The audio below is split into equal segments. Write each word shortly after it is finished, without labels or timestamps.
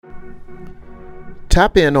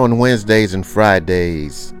Tap in on Wednesdays and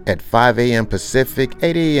Fridays at 5 a.m. Pacific,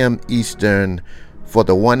 8 a.m. Eastern for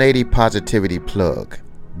the 180 Positivity Plug.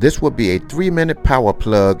 This will be a 3-minute power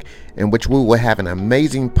plug in which we will have an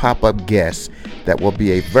amazing pop-up guest that will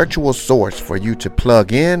be a virtual source for you to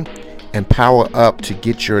plug in and power up to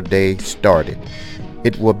get your day started.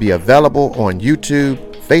 It will be available on YouTube,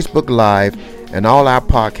 Facebook Live, and all our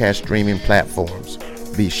podcast streaming platforms.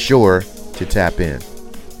 Be sure to tap in.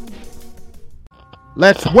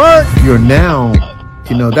 Let's work. You're now,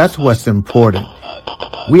 that's what's important.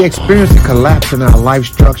 We experience a collapse in our life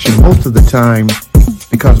structure most of the time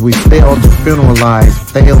because we failed to funeralize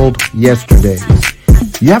failed yesterdays.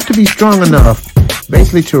 You have to be strong enough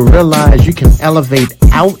basically to realize you can elevate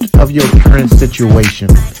out of your current situation.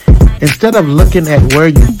 Instead of looking at where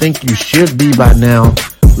you think you should be by now,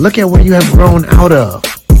 look at where you have grown out of.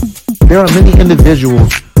 There are many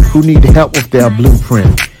individuals who need help with their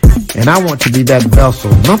blueprint. And I want to be that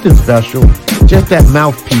vessel, nothing special, just that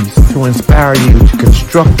mouthpiece to inspire you to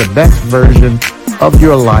construct the best version of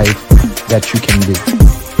your life that you can be.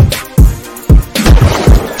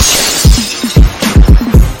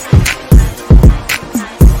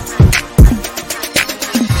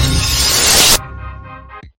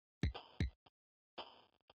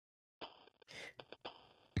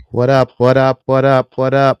 What up, what up, what up,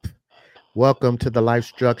 what up? Welcome to the Life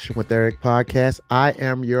Structure with Eric podcast. I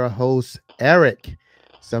am your host, Eric.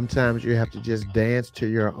 Sometimes you have to just dance to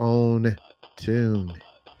your own tune.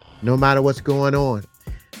 No matter what's going on,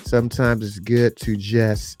 sometimes it's good to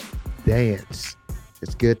just dance.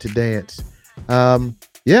 It's good to dance. I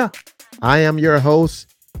am your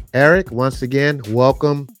host, Eric. Once again,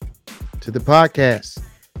 welcome to the podcast.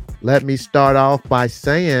 Let me start off by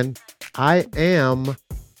saying I am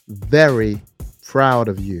very proud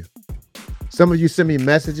of you. Some of you send me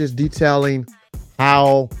messages detailing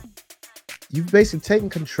how you've basically taken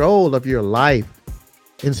control of your life.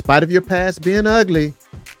 In spite of your past being ugly,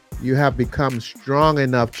 you have become strong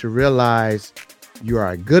enough to realize you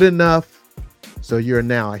are good enough. So you're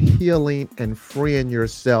now healing and freeing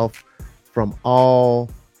yourself from all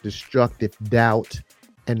destructive doubt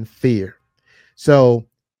and fear. So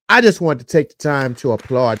I just want to take the time to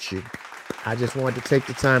applaud you.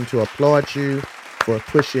 For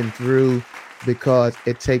pushing through, because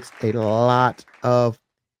it takes a lot of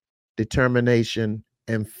determination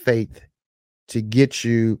and faith to get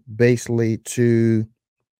you basically to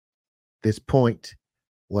this point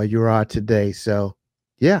where you are today. So,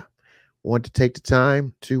 I want to take the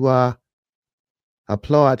time to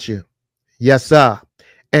applaud you. Yes, sir.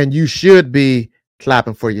 And you should be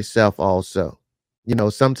clapping for yourself also.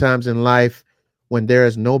 Sometimes in life, when there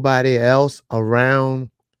is nobody else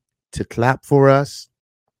around to clap for us,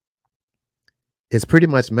 it's pretty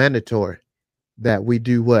much mandatory that we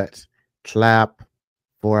do what? Clap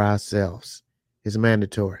for ourselves. It's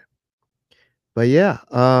mandatory. But I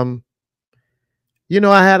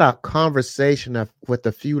had a conversation with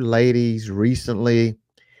a few ladies recently,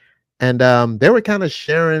 and they were kind of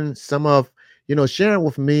sharing sharing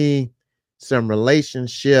with me some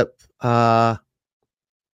relationships that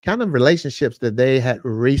they had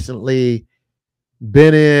recently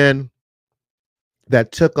been in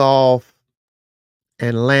that took off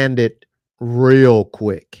and landed real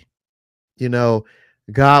quick. God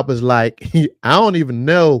was like, I don't even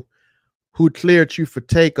know who cleared you for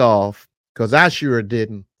takeoff, because I sure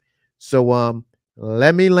didn't. So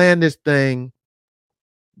let me land this thing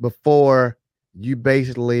before you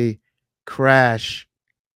basically crash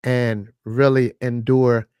and really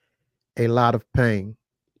endure a lot of pain.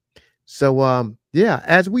 So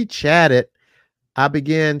as we chatted, I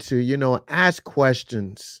began to ask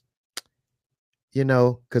questions,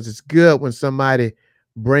 because it's good when somebody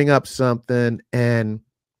bring up something and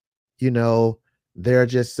they're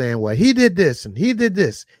just saying, well, he did this and he did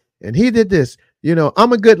this and he did this.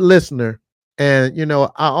 I'm a good listener, and I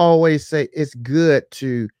always say it's good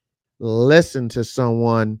to listen to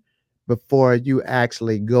someone before you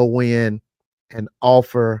actually go in and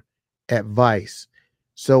offer advice.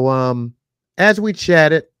 So as we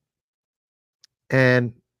chatted,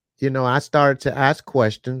 and I started to ask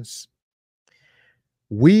questions,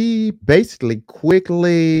 we basically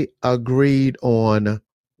quickly agreed on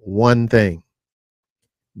one thing.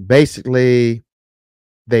 Basically,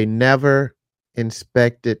 they never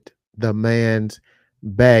inspected the man's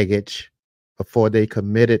baggage before they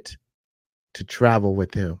committed to travel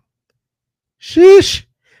with him. Sheesh.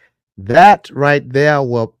 That right there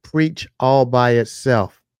will preach all by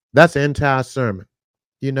itself. That's the entire sermon.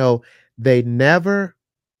 They never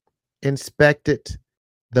inspected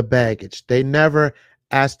the baggage. They never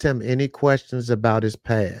asked him any questions about his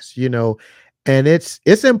past, and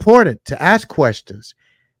it's important to ask questions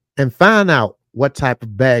and find out what type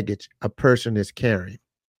of baggage a person is carrying.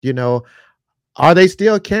 You know, are they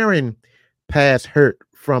still carrying past hurt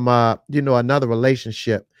from another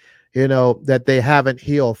relationship, that they haven't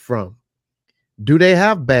healed from? Do they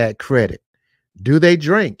have bad credit? Do they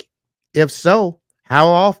drink? If so, how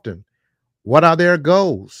often? What are their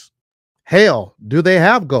goals? Hell, do they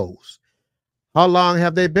have goals? How long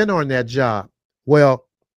have they been on that job? Well,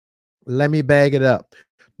 let me bag it up.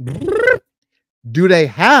 Do they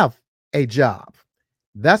have a job?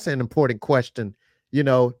 That's an important question,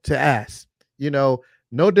 to ask.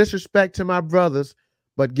 No disrespect to my brothers,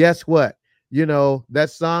 but guess what? That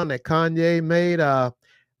song that Kanye made, I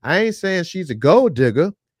ain't saying she's a gold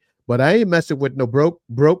digger, but I ain't messing with no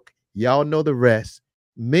broke. Y'all know the rest.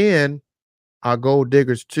 Men are gold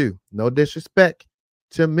diggers too. No disrespect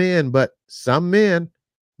to men, but some men,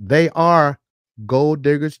 they are gold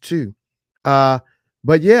diggers too. But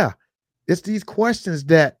yeah, it's these questions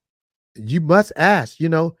that you must ask.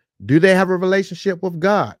 Do they have a relationship with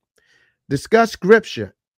God? Discuss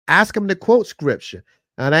scripture. Ask them to quote scripture.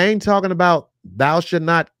 And I ain't talking about thou should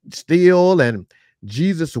not steal and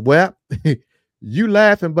Jesus wept. You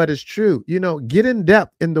laughing, but it's true. Get in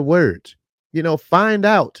depth in the words. Find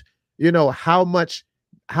out, how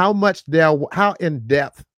in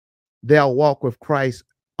depth their walk with Christ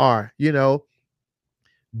are. Do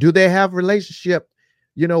they have relationship?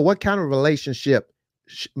 What kind of relationship?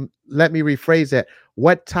 Let me rephrase that.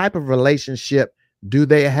 What type of relationship do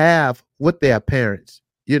they have with their parents?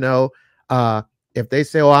 If they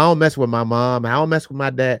say, "Oh, I don't mess with my mom, I don't mess with my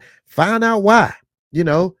dad," find out why.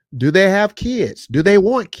 Do they have kids? Do they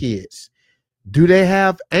want kids? Do they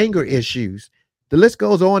have anger issues? The list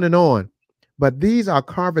goes on and on. But these are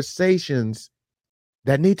conversations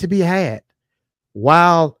that need to be had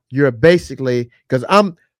while you're basically, because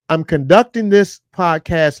I'm conducting this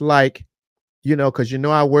podcast like, because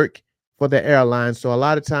I work for the airline. So a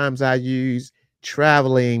lot of times I use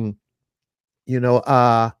traveling,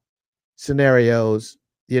 scenarios,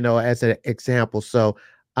 as an example. So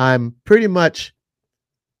I'm pretty much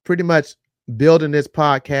building this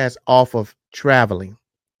podcast off of traveling.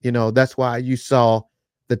 That's why you saw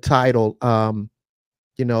the title,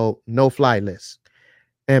 No Fly List.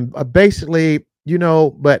 And basically,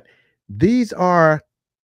 but these are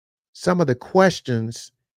some of the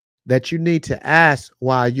questions that you need to ask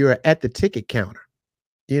while you're at the ticket counter,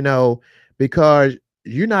 because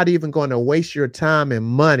you're not even going to waste your time and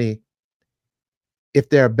money if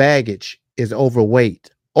their baggage is overweight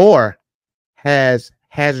or has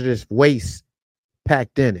hazardous waste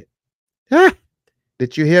packed in it.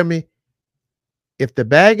 Did you hear me? If the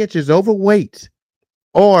baggage is overweight,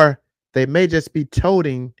 or they may just be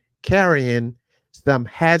carrying some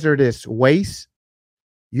hazardous waste,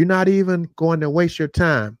 you're not even going to waste your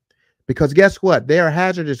time, because guess what? Their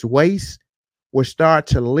hazardous waste will start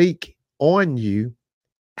to leak on you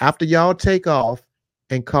after y'all take off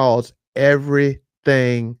and cause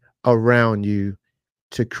everything around you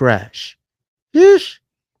to crash. Yeesh.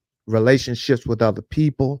 Relationships with other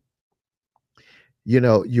people.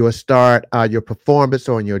 You'll start your performance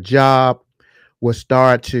on your job will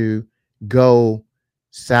start to go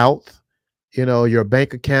south. Your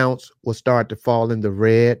bank accounts will start to fall in the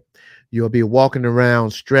red. You'll be walking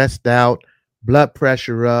around stressed out, blood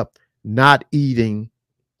pressure up, not eating,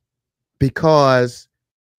 because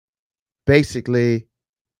basically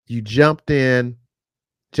you jumped on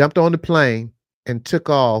the plane and took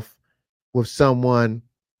off with someone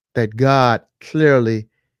that God clearly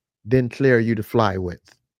didn't clear you to fly with.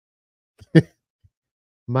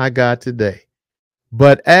 My God, today.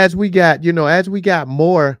 But as we got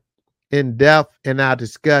more in depth in our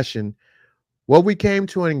discussion, what we came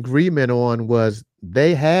to an agreement on was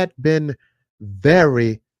they had been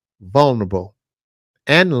very vulnerable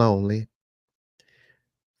and lonely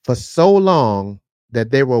for so long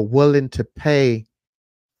that they were willing to pay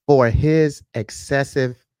for his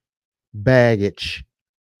excessive baggage.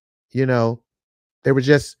 They were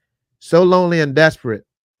just so lonely and desperate.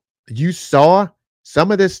 You saw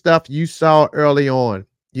some of this stuff early on,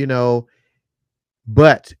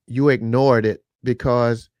 but you ignored it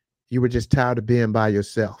because you were just tired of being by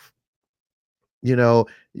yourself.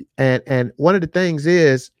 And one of the things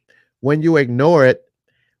is, when you ignore it,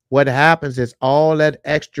 what happens is all that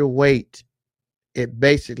extra weight, it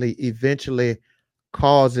basically eventually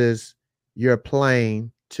causes your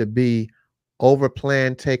plane to be over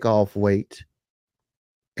planned takeoff weight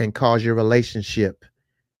and cause your relationship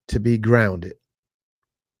to be grounded.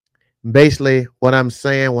 Basically, what I'm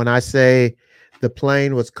saying when I say the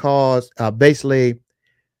plane was caused, basically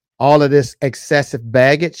all of this excessive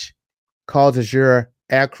baggage causes your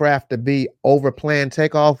aircraft to be over planned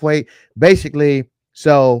takeoff weight. Basically,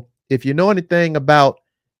 so if you know anything about,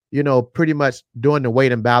 pretty much doing the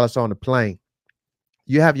weight and balance on the plane,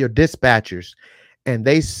 you have your dispatchers and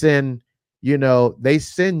they send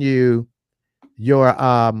you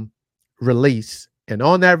your release. And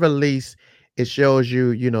on that release, it shows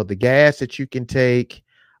you, the gas that you can take,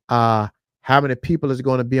 how many people is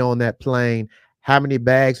going to be on that plane, how many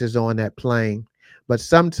bags is on that plane. But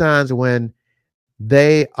sometimes when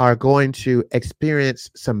they are going to experience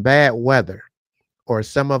some bad weather, or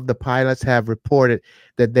some of the pilots have reported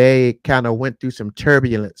that they kind of went through some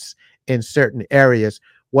turbulence in certain areas,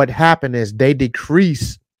 what happened is they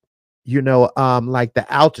decrease, like the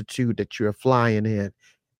altitude that you're flying in,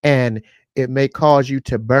 and it may cause you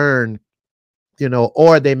to burn,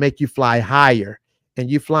 or they make you fly higher. And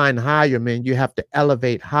you flying higher, man, you have to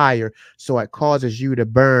elevate higher. So it causes you to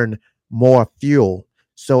burn more fuel.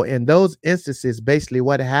 So in those instances, basically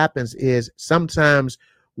what happens is sometimes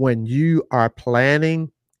when you are planning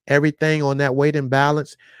everything on that weight and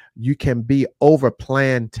balance, you can be over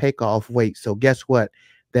planned takeoff weight. So guess what?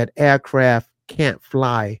 That aircraft can't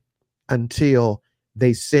fly until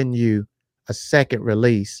they send you a second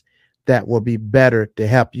release that will be better to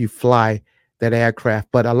help you fly that aircraft.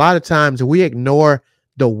 But a lot of times we ignore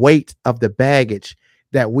the weight of the baggage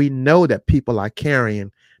that we know that people are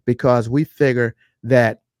carrying, because we figure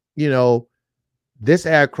that, this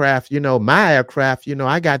aircraft, my aircraft,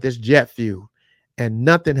 I got this jet fuel and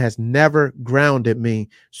nothing has never grounded me.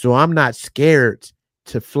 So I'm not scared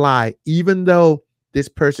to fly, even though this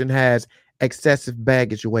person has excessive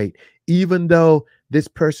baggage weight, even though this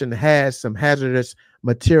person has some hazardous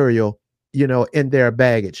material, in their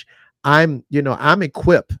baggage. I'm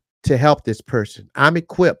equipped to help this person. I'm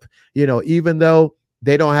equipped, even though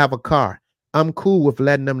they don't have a car. I'm cool with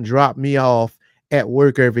letting them drop me off at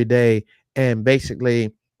work every day and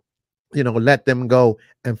basically, let them go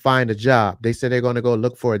and find a job. They said they're going to go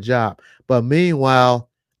look for a job. But meanwhile,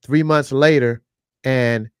 3 months later,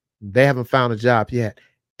 and they haven't found a job yet.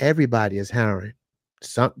 Everybody is hiring.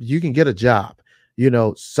 You can get a job,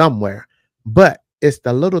 somewhere. But it's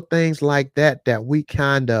the little things like that that we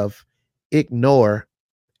kind of ignore.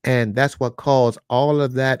 And that's what caused all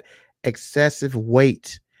of that excessive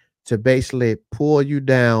weight to basically pull you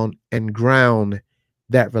down and ground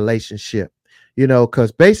that relationship.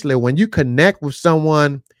 Because basically when you connect with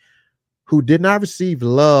someone who did not receive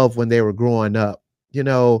love when they were growing up,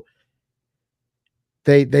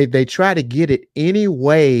 they try to get it any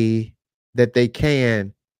way that they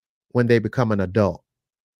can when they become an adult,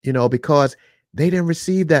 because they didn't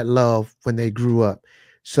receive that love when they grew up.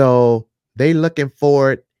 So they looking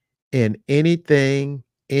for it in anything,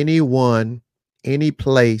 anyone, any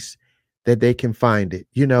place that they can find it.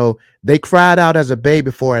 They cried out as a baby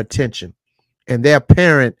for attention, and their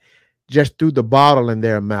parent just threw the bottle in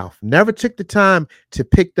their mouth, never took the time to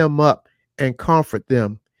pick them up and comfort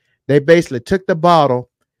them. They basically took the bottle,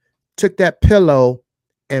 took that pillow,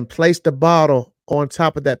 and placed the bottle on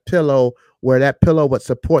top of that pillow where that pillow would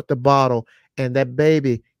support the bottle. And that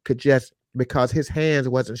baby could just, because his hands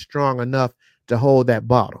wasn't strong enough to hold that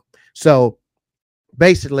bottle. So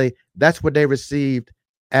basically, that's what they received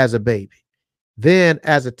as a baby. Then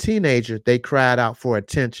as a teenager, they cried out for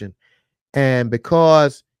attention. And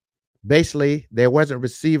because basically they wasn't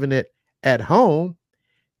receiving it at home,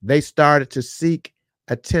 they started to seek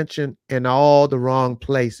attention in all the wrong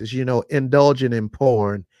places, indulging in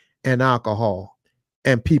porn and alcohol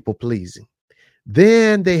and people pleasing.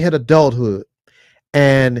 Then they hit adulthood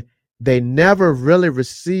and they never really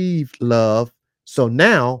received love. So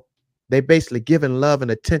now they basically giving love and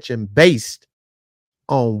attention based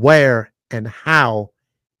on where and how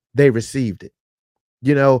they received it,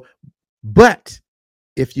 But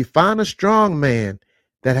if you find a strong man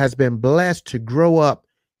that has been blessed to grow up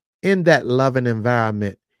in that loving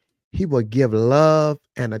environment, he will give love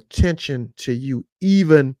and attention to you,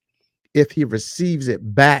 even if he receives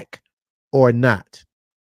it back or not.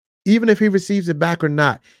 Even if he receives it back or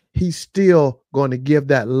not, he's still going to give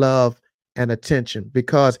that love and attention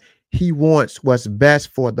because he wants what's best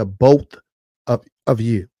for the both of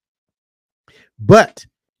you. But,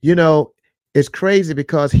 it's crazy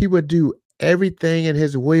because he would do everything in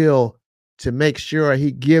his will to make sure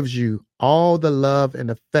he gives you all the love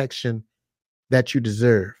and affection that you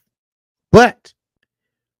deserve. But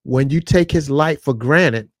when you take his light for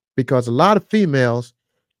granted, because a lot of females,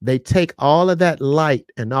 they take all of that light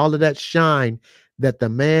and all of that shine that the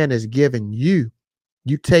man is giving you,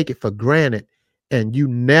 you take it for granted, and you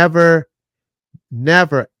never,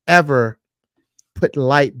 ever put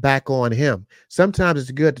light back on him. Sometimes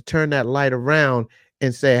it's good to turn that light around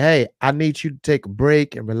and say, hey, I need you to take a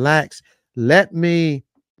break and relax. Let me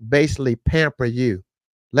basically pamper you.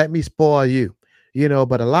 Let me spoil you.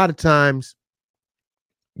 But a lot of times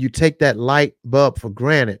you take that light bulb for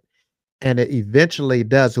granted, and it eventually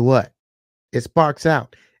does what? It sparks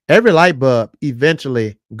out. Every light bulb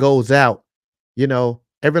eventually goes out.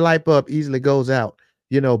 Every light bulb easily goes out,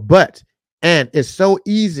 and it's so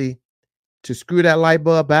easy to screw that light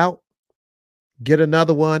bulb out, get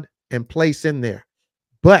another one and place in there.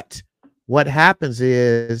 But what happens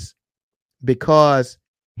is, because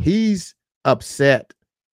he's upset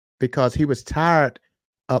because he was tired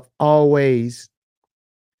of always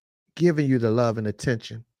giving you the love and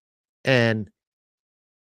attention, and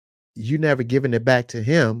you never giving it back to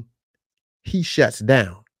him, he shuts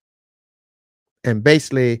down. And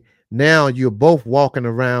basically now you're both walking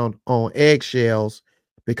around on eggshells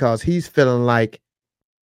because he's feeling like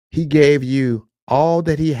he gave you all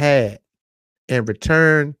that he had. In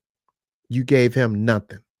return, you gave him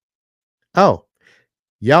nothing. Oh,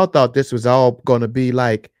 y'all thought this was all going to be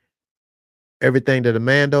like everything that a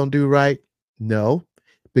man don't do right? No,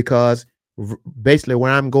 because basically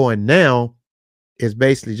where I'm going now is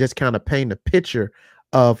basically just kind of paint a picture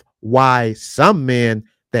of why some men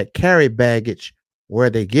that carry baggage, where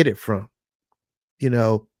they get it from.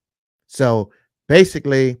 So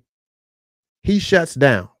basically he shuts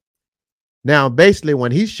down. Now, basically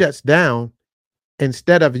when he shuts down,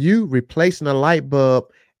 instead of you replacing a light bulb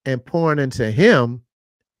and pouring into him,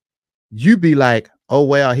 you be like, oh,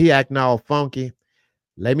 well, he acting all funky.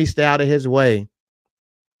 Let me stay out of his way.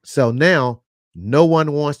 So now no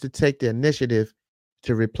one wants to take the initiative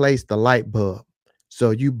to replace the light bulb.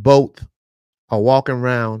 So you both are walking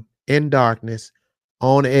around in darkness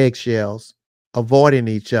on eggshells, avoiding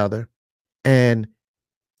each other. And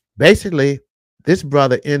basically this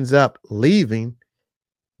brother ends up leaving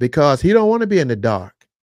because he don't want to be in the dark.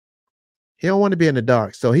 He don't want to be in the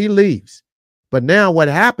dark. So he leaves. But now what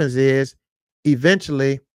happens is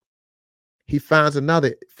eventually he finds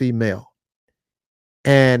another female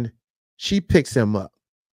and she picks him up.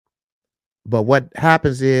 But what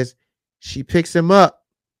happens is she picks him up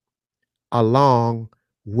along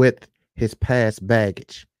with his past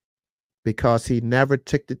baggage, because he never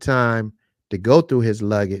took the time to go through his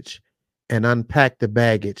luggage and unpack the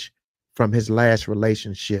baggage from his last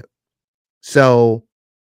relationship. So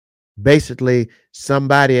basically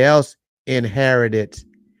somebody else inherited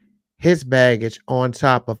his baggage on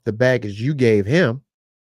top of the baggage you gave him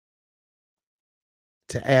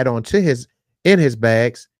to add on to his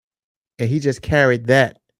bags, and he just carried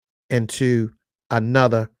that into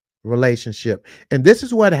another relationship. And this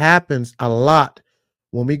is what happens a lot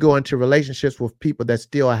when we go into relationships with people that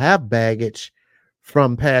still have baggage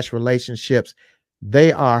from past relationships.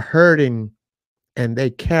 They are hurting and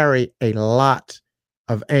they carry a lot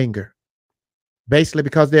of anger, basically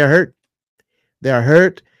because they're hurt. They're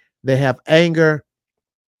hurt. They have anger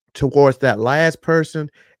towards that last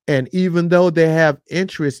person. And even though they have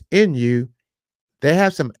interest in you, they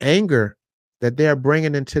have some anger that they're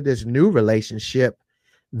bringing into this new relationship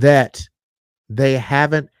that they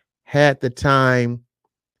haven't had the time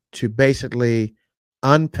to basically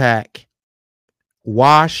unpack,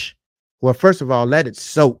 wash. Well, first of all, let it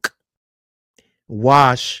soak,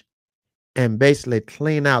 wash, and basically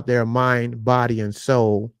clean out their mind, body, and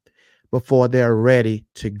soul before they're ready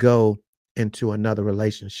to go into another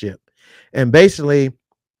relationship. And basically,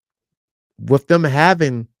 with them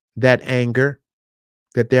having that anger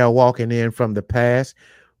that they're walking in from the past,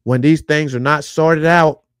 when these things are not sorted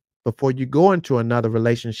out before you go into another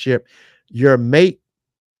relationship, your mate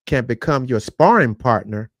can become your sparring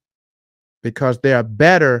partner because they are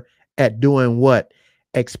better at doing what?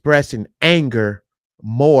 Expressing anger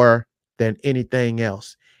more than anything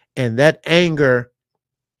else. And that anger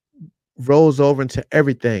rolls over into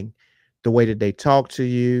everything. The way that they talk to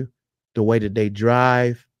you, the way that they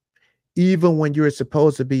drive. Even when you're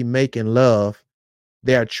supposed to be making love,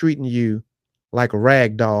 they are treating you like a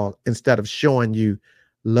rag doll instead of showing you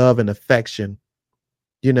love and affection,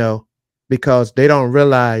 because they don't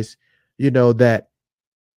realize, that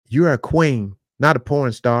you're a queen, not a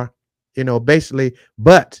porn star, basically.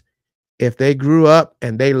 But if they grew up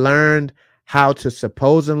and they learned how to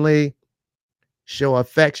supposedly show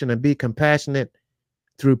affection and be compassionate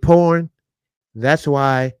through porn, that's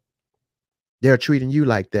why they're treating you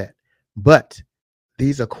like that. But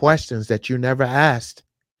these are questions that you never asked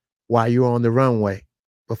while you were on the runway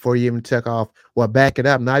before you even took off. Well, back it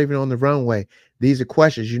up, not even on the runway. These are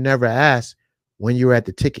questions you never asked when you were at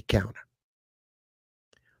the ticket counter.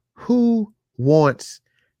 Who wants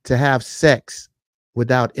to have sex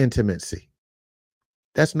without intimacy.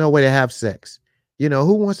 That's no way to have sex.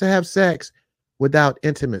 Who wants to have sex without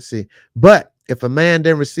intimacy? But if a man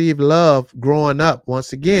didn't receive love growing up,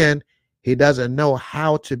 once again, he doesn't know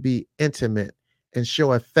how to be intimate and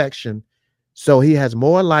show affection. So he has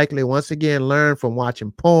more likely, once again, learned from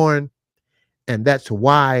watching porn. And that's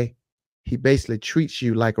why he basically treats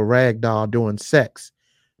you like a rag doll during sex.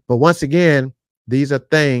 But once again, these are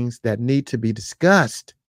things that need to be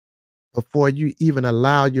discussed before you even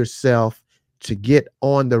allow yourself to get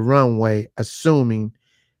on the runway, assuming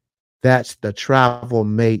that's the travel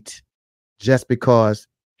mate just because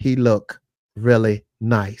he look really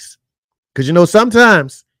nice. Because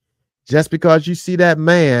sometimes just because you see that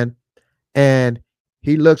man and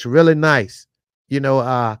he looks really nice,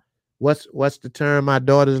 what's the term my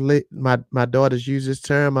daughters use this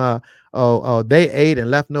term? They ate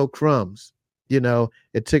and left no crumbs.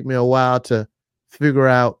 It took me a while to figure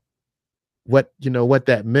out what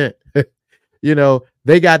that meant.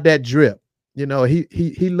 They got that drip.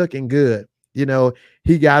 He looking good.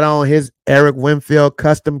 He got on his Eric Winfield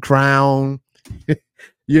custom crown.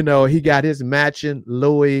 He got his matching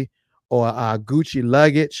Louis or Gucci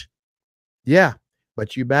luggage. Yeah,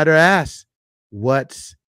 but you better ask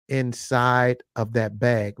what's inside of that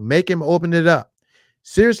bag. Make him open it up.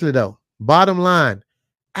 Seriously though, bottom line,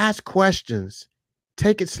 ask questions.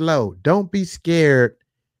 Take it slow. Don't be scared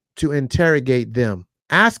to interrogate them.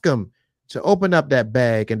 Ask them to open up that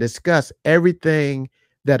bag and discuss everything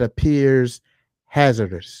that appears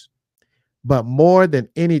hazardous. But more than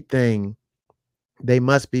anything, they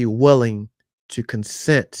must be willing to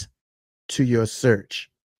consent to your search.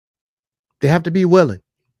 They have to be willing.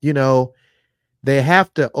 They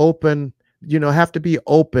have to have to be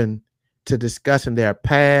open to discussing their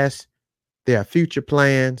past, their future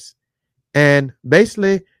plans. And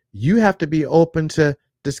basically, you have to be open to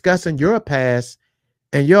discussing your past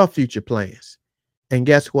and your future plans. And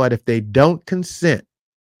guess what? If they don't consent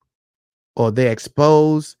or they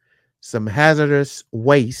expose some hazardous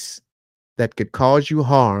waste that could cause you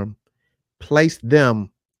harm, place them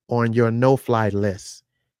on your no-fly list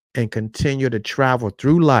and continue to travel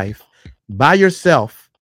through life by yourself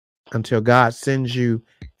until God sends you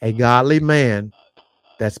a godly man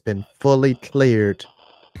that's been fully cleared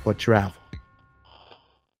for travel.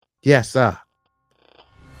 Yes, sir.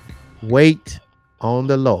 Wait on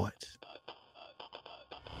the Lord.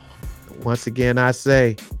 Once again, I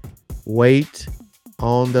say, wait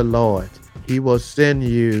on the Lord. He will send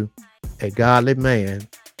you a godly man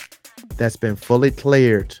that's been fully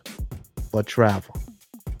cleared for travel.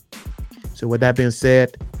 So with that being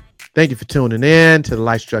said, thank you for tuning in to the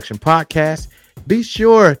Life Structure Podcast. Be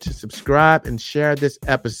sure to subscribe and share this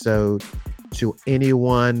episode to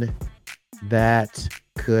anyone that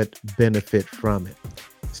could benefit from it.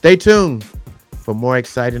 Stay tuned for more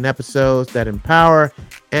exciting episodes that empower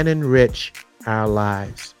and enrich our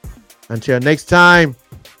lives. Until next time,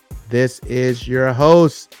 this is your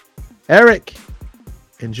host, Eric.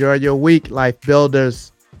 Enjoy your week, Life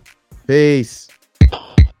Builders. Peace.